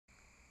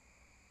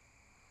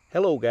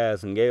Hello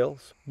guys and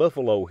gals,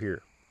 Buffalo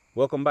here.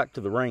 Welcome back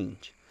to the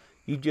range.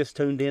 You just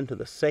tuned in to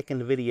the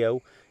second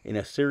video in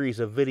a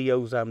series of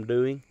videos I'm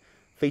doing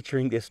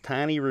featuring this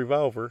tiny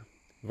revolver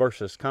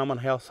versus common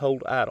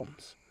household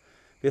items.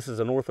 This is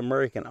a North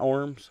American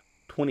Arms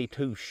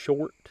 22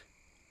 short.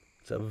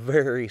 It's a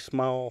very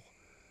small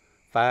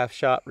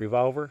 5-shot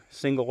revolver,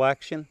 single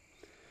action.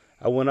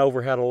 I went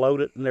over how to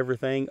load it and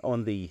everything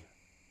on the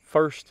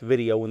first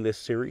video in this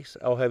series.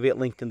 I'll have it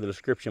linked in the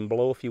description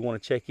below if you want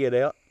to check it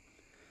out.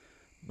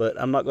 But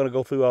I'm not going to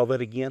go through all that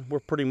again. We're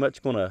pretty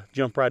much going to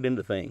jump right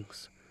into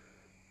things.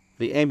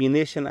 The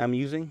ammunition I'm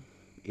using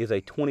is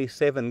a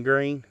 27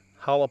 grain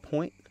hollow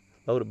point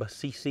loaded by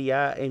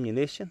CCI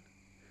ammunition,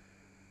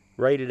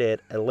 rated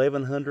at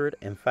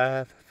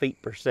 1105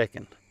 feet per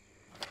second.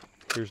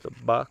 Here's the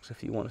box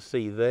if you want to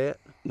see that.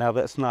 Now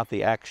that's not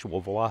the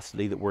actual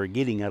velocity that we're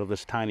getting out of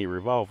this tiny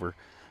revolver,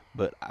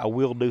 but I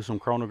will do some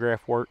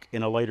chronograph work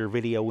in a later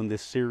video in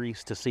this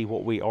series to see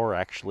what we are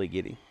actually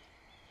getting.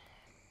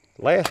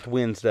 Last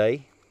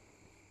Wednesday,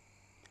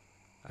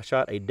 I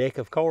shot a deck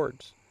of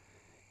cards.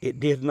 It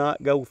did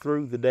not go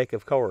through the deck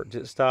of cards.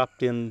 It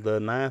stopped in the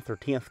 9th or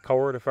 10th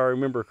card, if I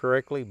remember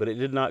correctly, but it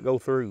did not go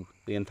through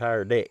the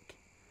entire deck.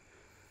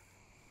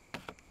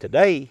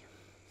 Today,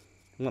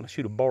 I'm going to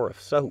shoot a bar of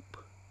soap.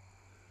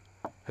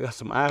 I got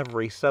some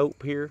ivory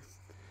soap here.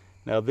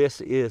 Now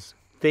this is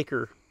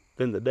thicker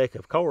than the deck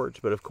of cards,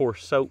 but of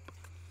course soap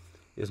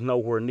is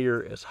nowhere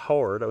near as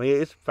hard. I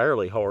mean, it's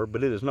fairly hard,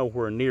 but it is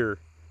nowhere near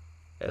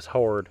as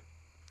hard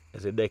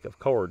as a deck of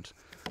cards.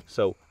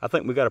 So I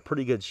think we got a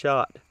pretty good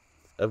shot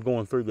of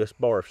going through this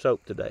bar of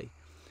soap today.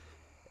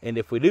 And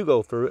if we do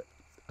go through it,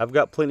 I've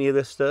got plenty of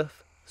this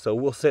stuff, so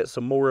we'll set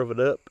some more of it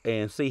up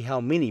and see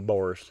how many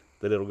bars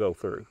that it'll go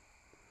through.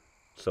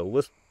 So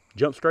let's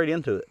jump straight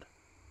into it.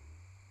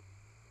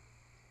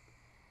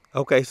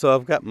 Okay, so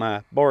I've got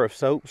my bar of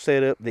soap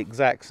set up the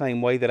exact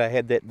same way that I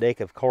had that deck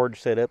of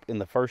cards set up in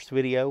the first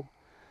video.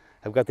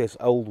 I've got this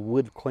old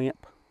wood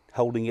clamp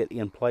holding it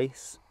in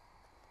place.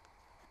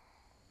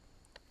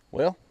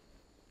 Well,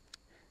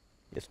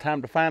 it's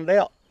time to find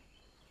out.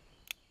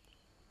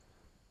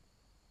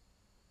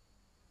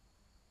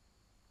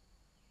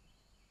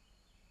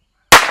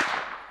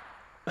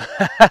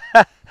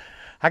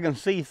 I can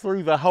see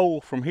through the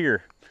hole from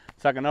here,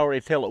 so I can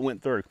already tell it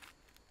went through.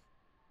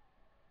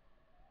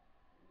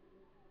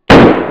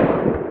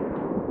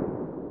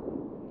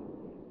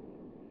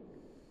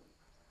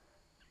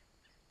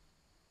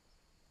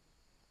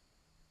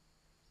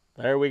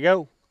 There we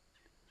go.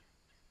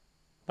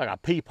 Like a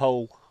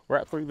peephole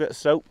right through that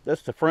soap.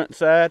 That's the front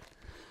side.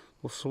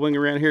 We'll swing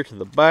around here to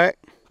the back.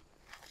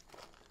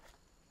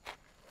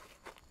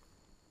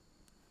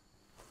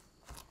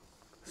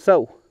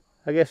 So,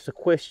 I guess the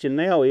question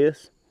now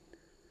is,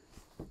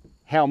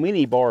 how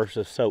many bars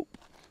of soap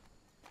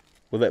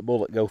will that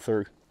bullet go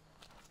through?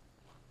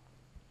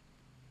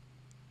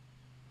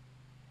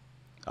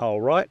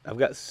 Alright, I've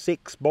got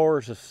 6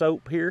 bars of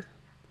soap here.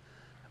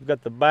 I've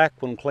got the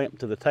back one clamped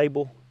to the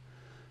table.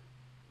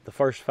 The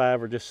first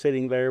 5 are just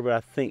sitting there, but I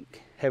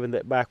think having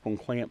that back one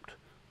clamped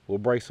will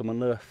brace them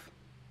enough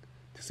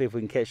to see if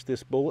we can catch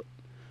this bullet.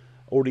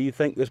 Or do you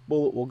think this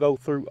bullet will go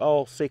through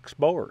all 6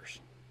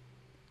 bars?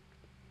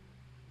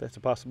 That's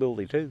a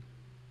possibility too.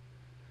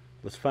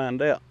 Let's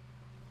find out.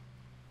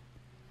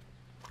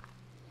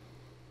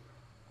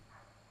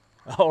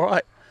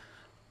 Alright,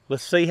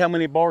 let's see how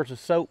many bars of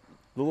soap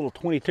the little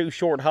 22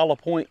 short hollow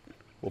point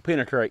will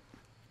penetrate.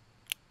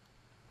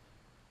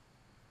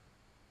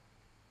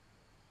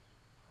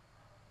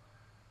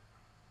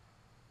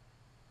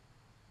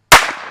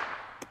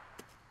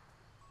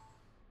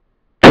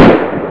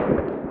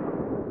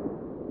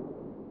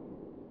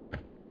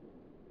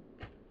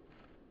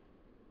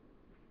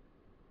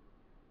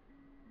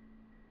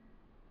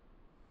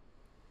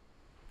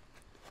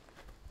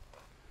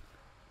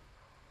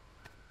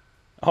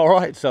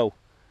 Alright, so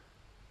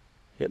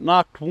it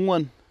knocked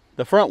one,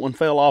 the front one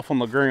fell off on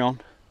the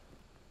ground.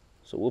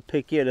 So we'll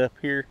pick it up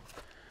here.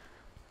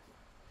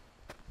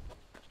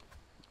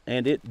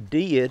 And it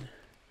did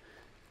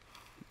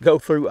go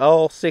through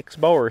all 6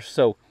 bars.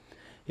 So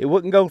it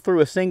wouldn't go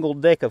through a single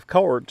deck of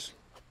cards,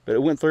 but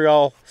it went through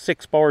all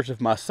 6 bars of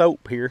my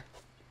soap here.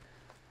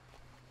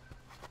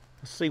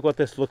 Let's see what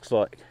this looks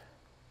like.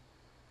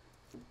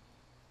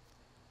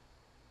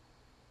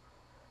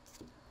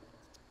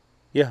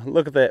 Yeah,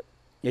 look at that.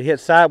 It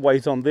hit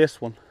sideways on this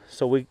one,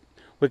 so we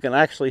can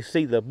actually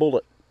see the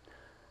bullet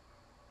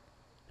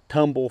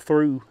tumble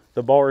through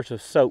the bars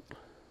of soap.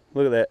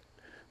 Look at that.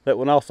 That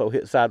one also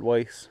hit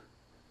sideways.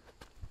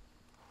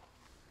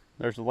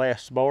 There's the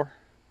last bar.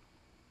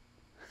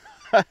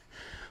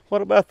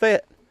 What about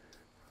that?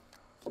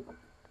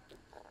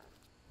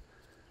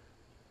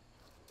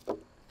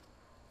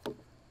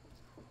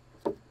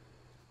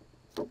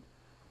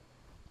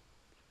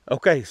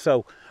 Okay,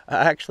 so I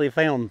actually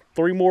found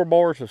 3 more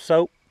bars of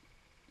soap.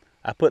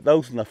 I put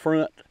those in the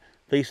front.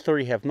 These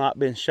 3 have not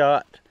been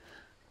shot.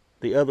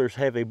 The others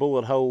have a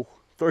bullet hole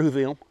through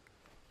them.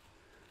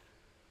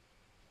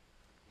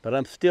 But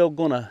I'm still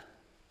gonna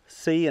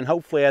see, and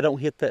hopefully I don't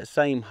hit that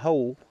same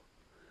hole.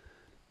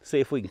 See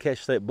if we can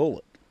catch that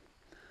bullet.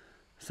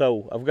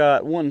 So I've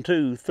got 1,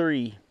 2,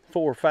 3,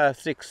 4, 5,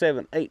 6,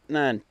 7, 8,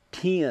 9,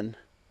 10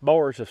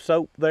 bars of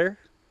soap there.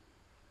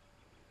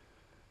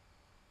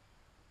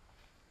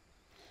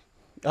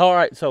 All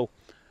right, so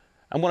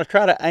I'm going to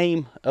try to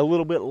aim a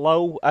little bit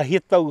low. I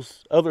hit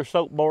those other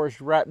soap bars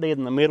right dead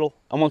in the middle.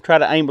 I'm going to try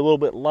to aim a little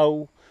bit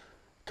low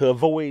to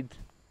avoid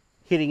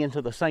hitting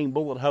into the same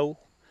bullet hole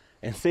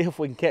and see if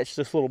we can catch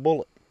this little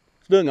bullet.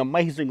 It's doing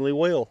amazingly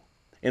well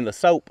in the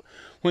soap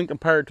when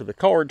compared to the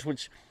cards,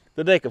 which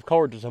the deck of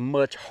cards is a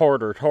much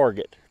harder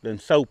target than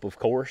soap, of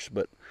course,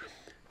 but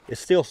it's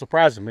still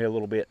surprising me a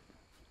little bit.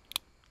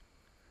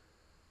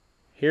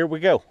 Here we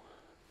go.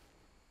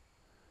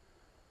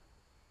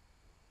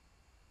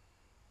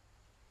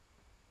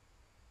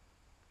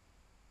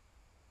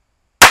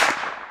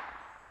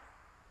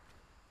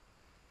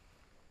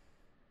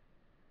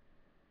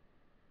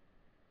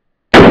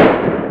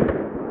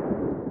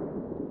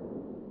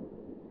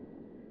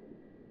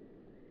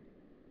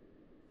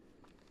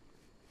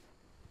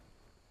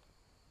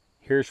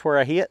 Here's where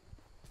I hit.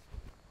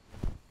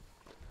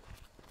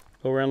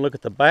 Go around and look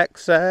at the back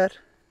side.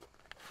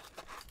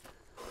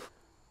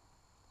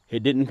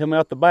 It didn't come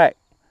out the back.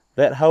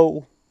 That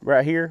hole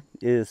right here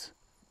is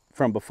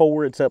from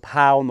before. It's up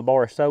high on the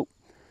bar of soap.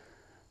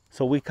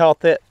 So we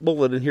caught that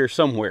bullet in here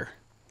somewhere.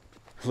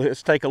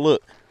 Let's take a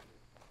look.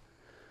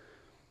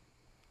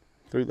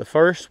 Through the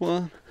first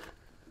one,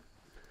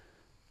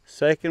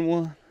 second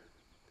one,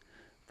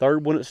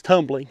 third one, it's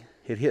tumbling.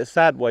 It hit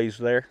sideways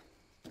there.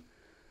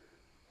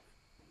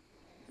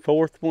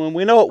 Fourth one,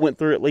 we know it went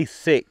through at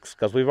least 6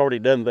 because we've already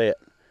done that.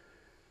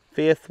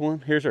 Fifth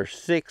one, here's our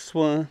 6th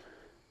one.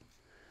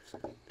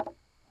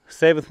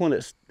 7th one,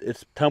 it's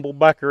tumbled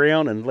back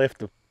around and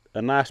left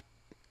a nice,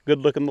 good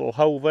looking little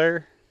hole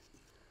there.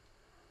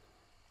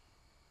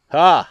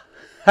 Ah,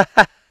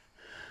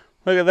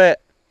 look at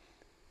that.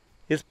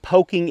 It's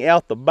poking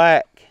out the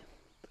back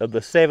of the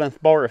 7th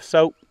bar of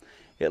soap.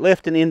 It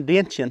left an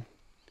indentation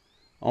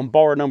on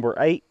bar number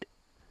 8.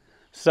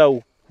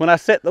 So when I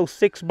set those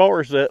 6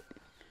 bars up,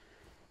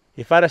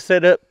 if I'd have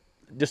set up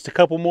just a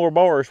couple more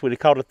bars, we'd have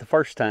caught it the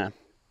first time.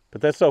 But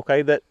that's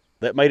okay. That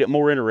made it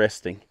more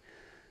interesting.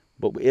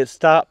 But it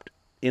stopped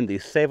in the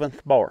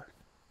 7th bar.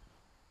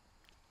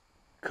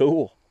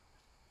 Cool.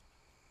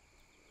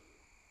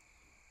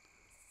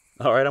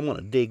 All right, I'm going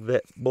to dig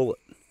that bullet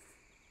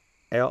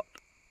out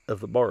of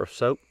the bar of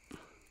soap.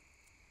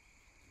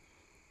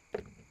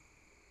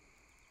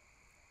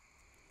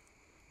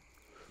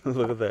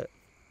 Look at that.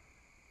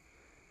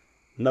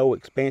 No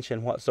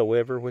expansion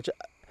whatsoever, which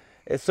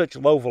at such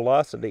low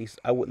velocities,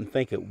 I wouldn't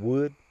think it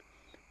would,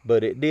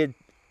 but it did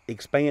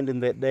expand in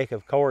that deck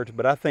of cards.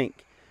 But I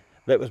think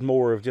that was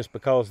more of just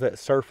because that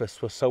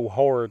surface was so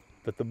hard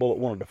that the bullet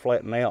wanted to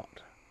flatten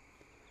out.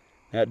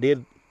 Now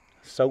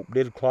soap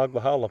did clog the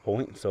hollow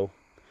point, so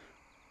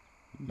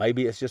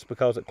maybe it's just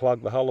because it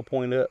clogged the hollow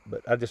point up,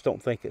 but I just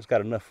don't think it's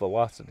got enough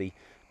velocity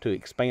to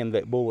expand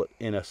that bullet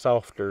in a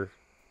softer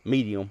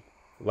medium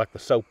like the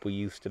soap we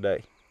use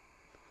today.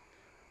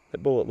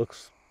 That bullet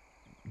looks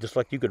just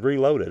like you could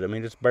reload it. I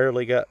mean, it's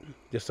barely got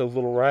just those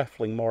little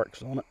rifling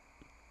marks on it.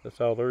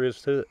 That's all there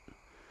is to it.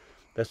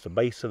 That's the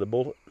base of the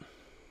bullet.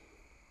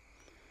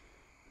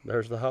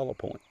 There's the hollow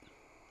point.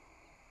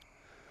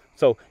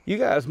 So you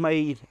guys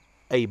made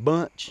a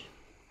bunch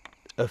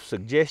of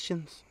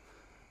suggestions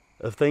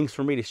of things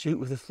for me to shoot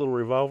with this little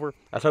revolver.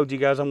 I told you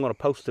guys I'm going to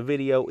post a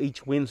video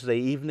each Wednesday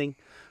evening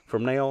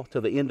from now to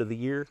the end of the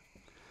year.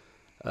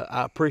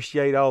 I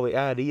appreciate all the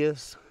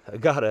ideas. I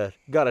got a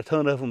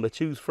ton of them to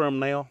choose from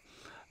now.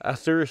 I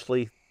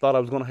seriously thought I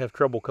was going to have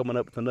trouble coming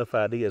up with enough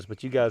ideas,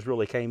 but you guys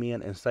really came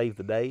in and saved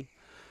the day.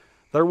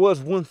 There was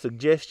one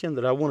suggestion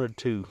that I wanted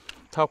to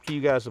talk to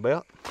you guys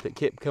about that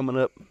kept coming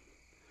up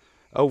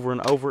over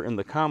and over in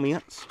the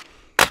comments.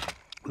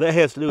 That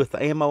has to do with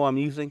the ammo I'm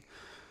using.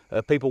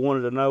 People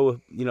wanted to know,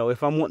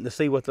 if I'm wanting to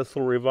see what this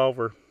little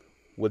revolver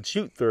would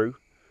shoot through,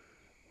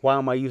 why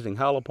am I using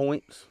hollow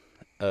points?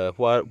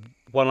 Why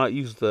not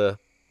use the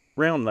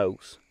round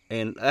nose?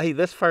 And hey,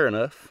 that's fair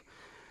enough.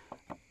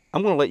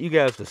 I'm going to let you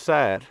guys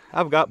decide.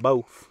 I've got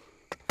both.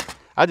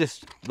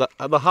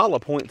 The hollow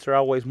points are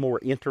always more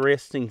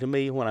interesting to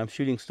me when I'm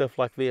shooting stuff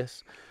like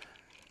this.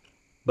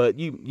 But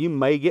you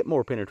may get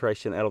more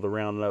penetration out of the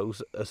round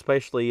nose,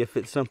 especially if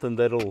it's something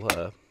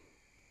the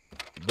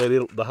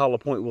hollow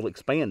point will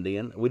expand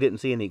in. We didn't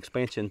see any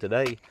expansion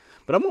today,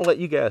 but I'm going to let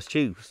you guys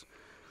choose.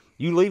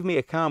 You leave me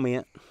a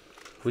comment.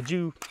 Would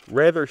you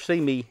rather see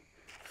me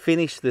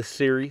finish this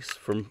series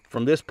from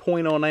this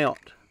point on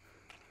out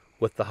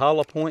with the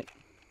hollow point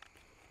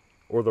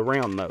or the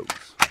round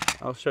nose?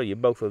 I'll show you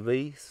both of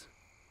these.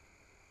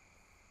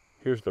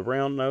 Here's the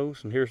round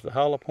nose and here's the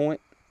hollow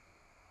point.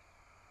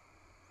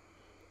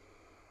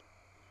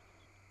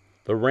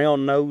 The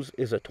round nose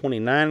is a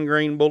 29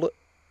 grain bullet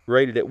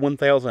rated at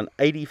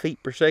 1,080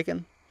 feet per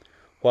second,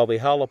 while the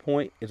hollow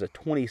point is a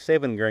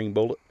 27 grain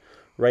bullet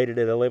rated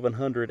at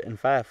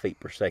 1,105 feet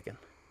per second.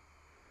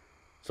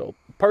 So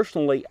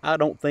personally, I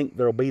don't think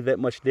there'll be that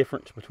much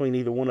difference between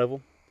either one of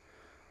them.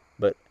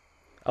 But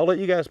I'll let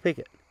you guys pick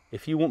it.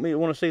 If you want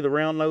to see the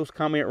round nose,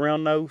 comment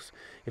round nose.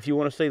 If you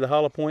want to see the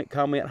hollow point,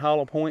 comment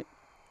hollow point.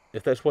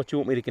 If that's what you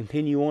want me to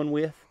continue on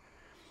with.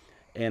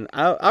 And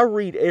I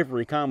read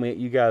every comment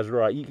you guys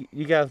write.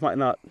 You guys might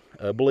not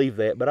believe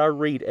that, but I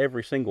read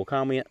every single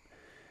comment.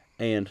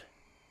 And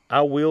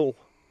I will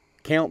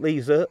count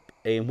these up.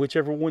 And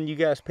whichever one you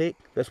guys pick,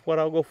 that's what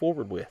I'll go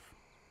forward with.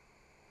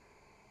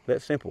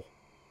 That's simple.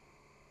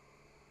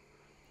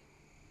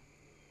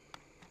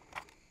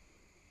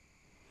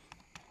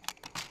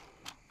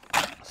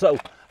 So,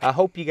 I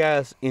hope you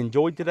guys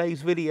enjoyed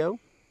today's video.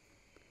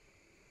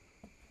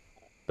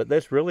 But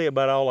that's really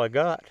about all I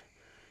got.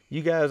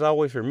 You guys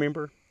always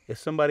remember, if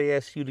somebody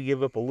asks you to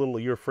give up a little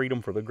of your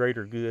freedom for the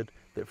greater good,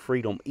 that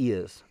freedom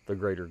is the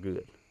greater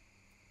good.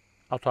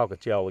 I'll talk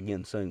at y'all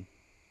again soon.